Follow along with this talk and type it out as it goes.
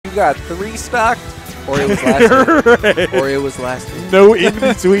who got 3 stocked, or it was last right. or it was last week. No in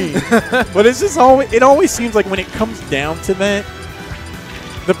between. But it's just always, it always seems like when it comes down to that,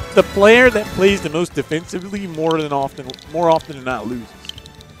 the player that plays the most defensively more often than not loses.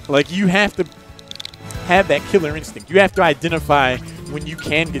 Like, you have to have that killer instinct. You have to identify when you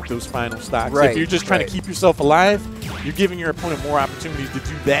can get those final stocks. Right, if you're just trying to keep yourself alive, you're giving your opponent more opportunities to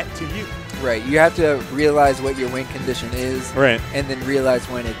do that to you. Right. You have to realize what your win condition is, Right. and then realize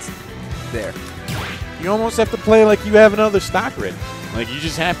when it's there. You almost have to play like you have another stock ready. Like, you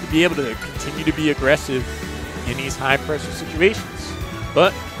just have to be able to continue to be aggressive in these high-pressure situations.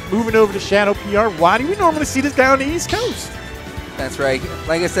 But moving over to Shadow PR, why do we normally see this guy on the East Coast? That's right.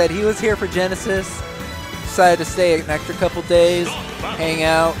 Like I said, he was here for Genesis. Decided to stay an extra couple days, hang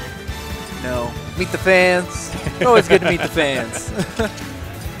out, meet the fans. Always good to meet the fans.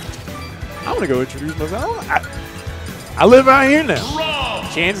 I want to go introduce myself. I live out here now.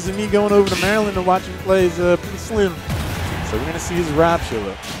 Chances of me going over to Maryland and watching play is pretty slim. So we're going to see his Rob show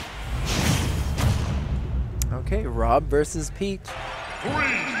up. Okay, Rob versus Peach.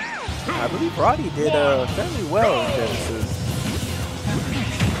 I believe Wadi did fairly well in Genesis.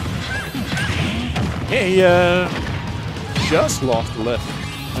 Yeah, he just lost the left.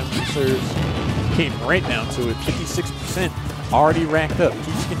 Memory serves. Came right down to it. 56% already racked up.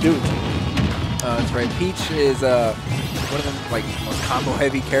 Peach can do it. That's right. Peach is one of the most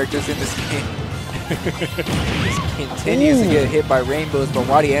combo-heavy characters in this game. He continues to get hit by rainbows, but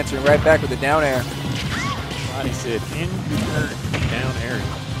Wadi answering right back with a down air. Wadi said, in return, down aerial.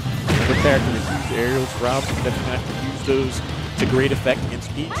 Another character that used aerials. Rob definitely have to use those to great effect against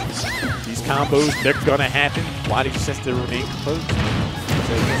Peach. These combos, they're going to happen. Wadi just has to remain composed.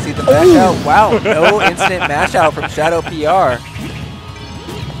 So you can see the mash out. Wow, no instant mash out from Shadow PR.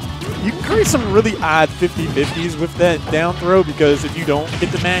 You can create some really odd 50-50s with that down throw, because if you don't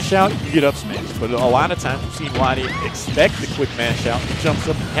get the mash out, you get up smash. But a lot of times we've seen Wadi expect the quick mash out. He jumps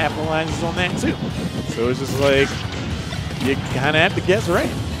up and capitalizes on that too. So it's just like, you kind of have to guess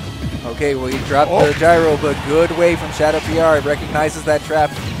right. Okay, well, he dropped the gyro, but good way from Shadow PR. He recognizes that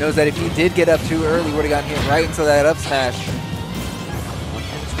trap, knows that if he did get up too early, he would have gotten hit right into that up smash.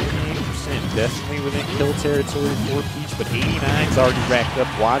 28%, definitely within kill territory for Peach, but 89's already racked up.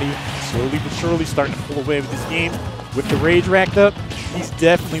 Wadi slowly but surely starting to pull away with this game. With the rage racked up, he's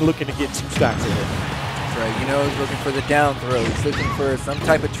definitely looking to get 2 stocks ahead. That's right, you know he's looking for the down throw. He's looking for some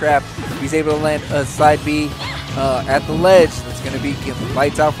type of trap. He's able to land a side B at the ledge. That's going to be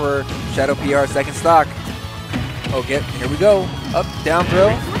lights out for Shadow PR, second stock. Okay, here we go. Up, down throw.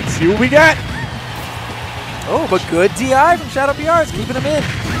 Let's see what we got. Oh, but good DI from Shadow PR. It's keeping him in.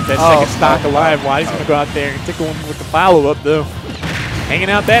 That second stock alive. Wadi's going to go out there and tickle him with the follow-up, though. Hanging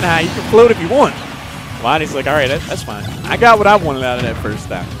out that high. You can float if you want. Wadi's like, all right, that's fine. I got what I wanted out of that first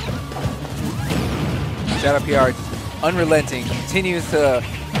stock. Shadow PR, unrelenting, continues to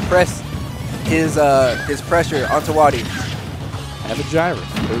press his pressure onto Wadi. Have a gyro.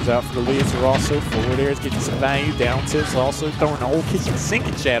 Goes out for the laser also. Forward air is getting some value. Down tips also throwing the whole kitchen sink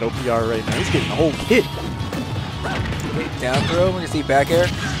at Shadow PR right now. He's getting the whole kit. Okay, down throw, when you see back air.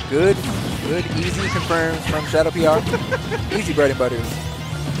 Good, easy confirms from Shadow PR. Easy bread and butter.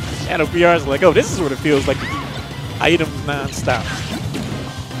 Shadow PR is like, oh, this is what it feels like to eat items non-stop.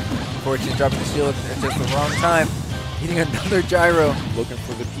 Unfortunately, dropping the shield at just the wrong time. Hitting another gyro. Looking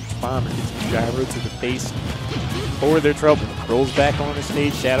for the Peach Bomber. Gets the gyro to the face. For their trouble. Rolls back on the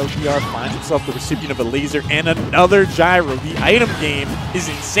stage. Shadow PR finds himself the recipient of a laser and another gyro. The item game is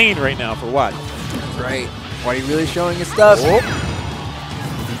insane right now for Wadi. That's right. Wadi really showing his stuff.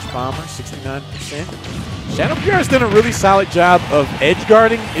 Peach Bomber, 69%. Shadow PR has done a really solid job of edge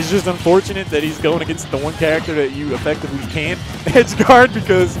guarding. It's just unfortunate that he's going against the one character that you effectively can't edge guard,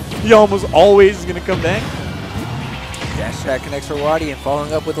 because he almost always is going to come back. Dash attack connects for Wadi and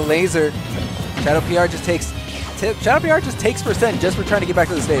following up with a laser. Shadow PR just takes percent just for trying to get back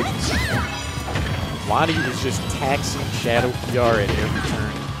to the stage. Wadi is just taxing Shadow PR at every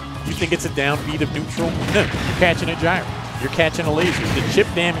turn. You think it's a downbeat of neutral? No, you're catching a gyro. You're catching a laser. The chip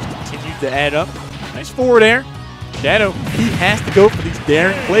damage continues to add up. Nice forward air. Shadow, he has to go for these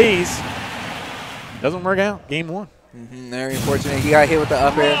daring plays. Doesn't work out. Game 1. Very unfortunate. He got hit with the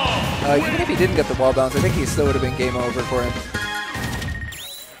up air. Even if he didn't get the wall bounce, I think he still would have been game over for him.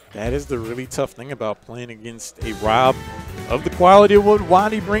 That is the really tough thing about playing against a Rob of the quality of what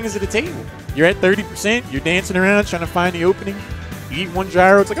Wadi brings to the table. You're at 30%. You're dancing around trying to find the opening. You eat one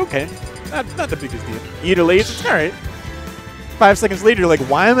gyro. It's like, okay, not the biggest deal. You eat a laser. It's all right. 5 seconds later, you're like,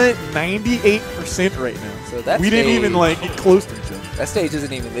 why am I at 98% right now? So that we didn't even like get close to each other. That stage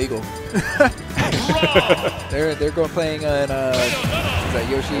isn't even legal. They're going playing on is that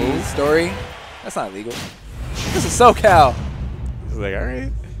Yoshi's Story? That's not legal. This is SoCal. He's like, all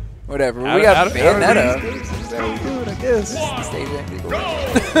right. Whatever. We got Bayonetta. That's how we do it, I guess. The stage ain't legal.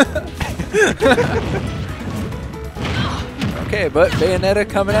 Okay, but Bayonetta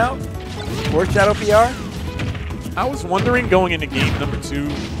coming out for Shadow PR. I was wondering going into game number 2,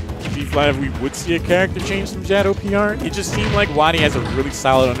 V5, we would see a character change from Shadow PR. It just seemed like Wadi has a really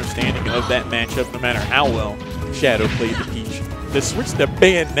solid understanding of that matchup no matter how well Shadow played the Peach. The switch to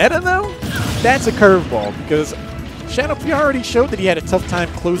Bayonetta, though, that's a curveball because Shadow PR already showed that he had a tough time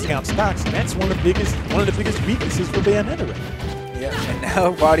closing out stocks, and that's one of the biggest weaknesses for Bayonetta right now. Yeah, and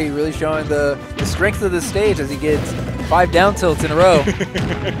now Wadi really showing the strength of the stage as he gets 5 down tilts in a row.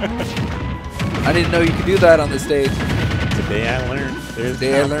 I didn't know you could do that on this stage. Today I learned.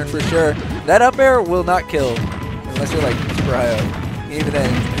 Today I learned for sure. That up air will not kill unless you're like super high up. Even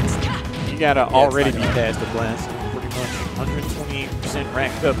then, you gotta already be past the blast. Pretty much 128%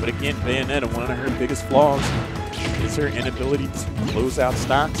 racked up. But again, Bayonetta, one of her biggest flaws is her inability to close out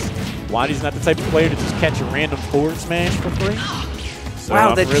stocks. Wadi's not the type of player to just catch a random forward smash for free. So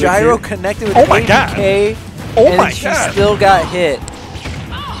wow, the really gyro connected with ABK, and she still got hit.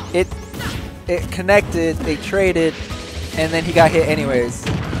 It connected, they traded, and then he got hit anyways.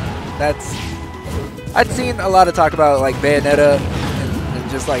 I'd seen a lot of talk about like Bayonetta and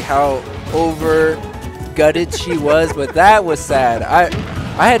just like how over gutted she was, but that was sad. I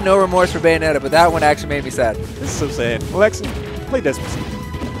had no remorse for Bayonetta, but that one actually made me sad. This is so sad. Alexa, play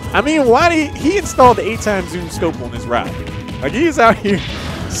Despacito. I mean, Wadi, he installed the 8x zoom scope on his ride. Like, he's out here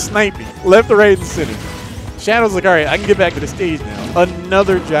sniping left, right, and center. Shadow's like, all right, I can get back to the stage now.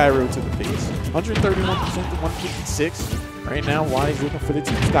 Another gyro to the face. 131% to 156. Right now, Wadi's looking for the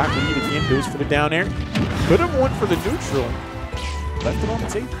 2-stock lead again. Goes for the down air. Could have won for the neutral. Left it on the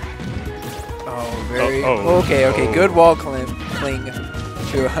table. Oh, very. Okay. Good wall cling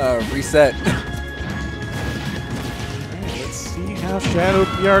to reset. Let's see how Shadow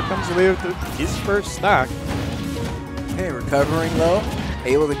PR comes away with his first stock. Okay, recovering low.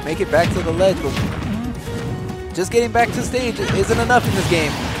 Able to make it back to the ledge, but just getting back to the stage isn't enough in this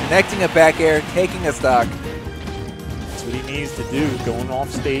game. Connecting a back air, taking a stock. That's what he needs to do. Going off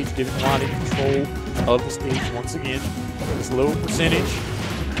stage, giving Wadi control of the stage once again. This low percentage.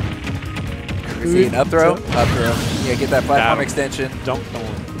 We see an up throw. Up throw. Yeah, get that platform extension. Dunked on.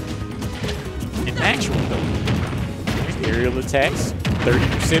 In actual though, aerial attacks.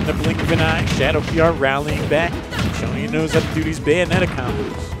 30% in the blink of an eye. Shadow PR rallying back. Showing he knows how to do these Bayonetta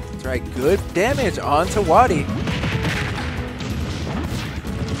combos. That's right. Good damage onto Wadi.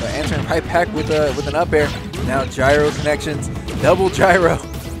 Answering right back with an up air. Now gyro connections. Double gyro.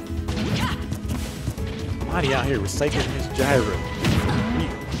 Wadi out here recycling his gyro.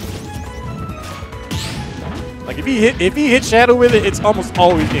 Like if he hit Shadow with it, it's almost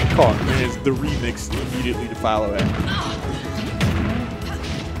always getting caught. And there's the remix immediately to follow that.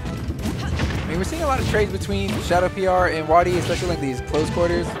 I mean, we're seeing a lot of trades between Shadow PR and Wadi, especially like these close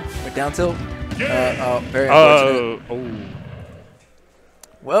quarters with down tilt. Very unfortunate.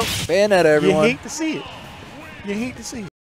 Well, Bayonetta, everyone. You hate to see it. You hate to see it.